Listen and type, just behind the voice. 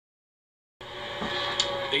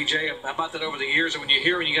DJ, how about that over the years? And when you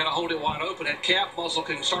hear and you got to hold it wide open, that calf muscle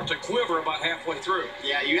can start to quiver about halfway through.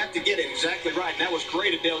 Yeah, you have to get it exactly right. And that was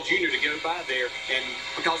great of Dale Jr. to go by there. And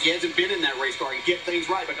because he hasn't been in that race car and get things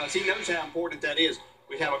right, because he knows how important that is.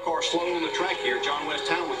 We have a car slow on the track here, John West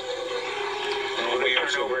Townley. And we are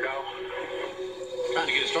over, though. Trying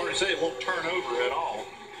to get it started. Say it won't turn over at all.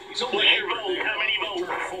 He's only over there. How many volts?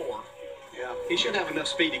 Turn 4. Yeah, he should have enough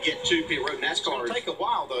speed to get to pit road. NASCAR. It's going to take a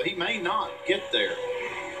while, though. He may not get there.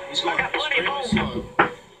 He's going I got plenty of slow.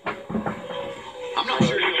 I'm not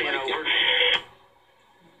sure he'll make it.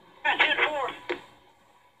 That's 10-4.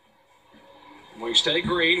 We stay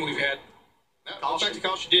green. We've had Looks like the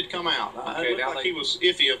caution did come out. Okay, it looked like he was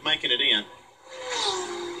iffy of making it in.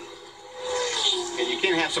 And you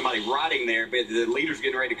can't have somebody riding there, but the leader's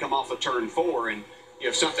getting ready to come off of turn 4, and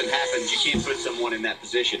if something happens, you can't put someone in that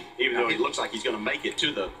position, even though it looks like he's going to make it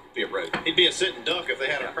to the pit road. He'd be a sitting duck if they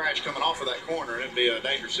had a crash coming off of that corner, and it'd be a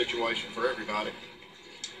dangerous situation for everybody.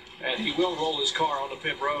 And he will roll his car on the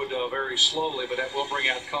pit road very slowly, but that will bring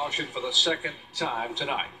out caution for the second time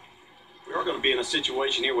tonight. We are going to be in a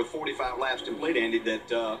situation here with 45 laps complete, Andy,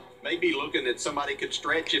 that may be looking that somebody could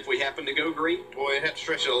stretch if we happen to go green. Boy, it'd have to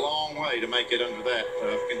stretch it a long way to make it under that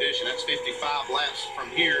condition. That's 55 laps from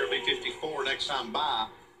here. It'll be 54 next time by.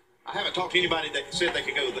 I haven't talked to anybody that said they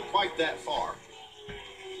could go quite that far.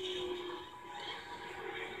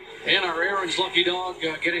 And our Aaron's lucky dog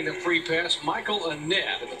getting the free pass, Michael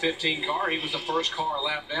Annette in the 15 car. He was the first car a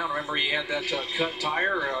lap down. Remember, he had that cut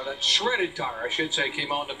tire, that shredded tire, I should say,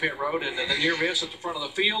 came on the pit road, and the near miss at the front of the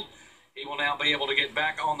field. He will now be able to get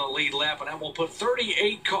back on the lead lap, and that will put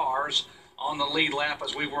 38 cars on the lead lap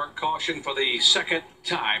as we work caution for the second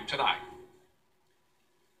time tonight.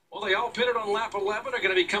 Well, they all pitted on lap 11. They're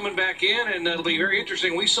going to be coming back in, and it'll be very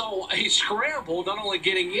interesting. We saw a scramble, not only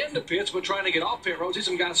getting into pits, but trying to get off pit road. See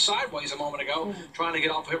some guys sideways a moment ago, trying to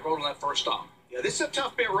get off pit road on that first stop. Yeah, this is a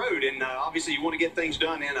tough pit road, and obviously you want to get things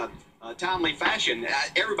done in a timely fashion.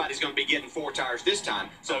 Everybody's going to be getting 4 tires this time,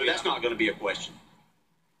 so that's not going to be a question.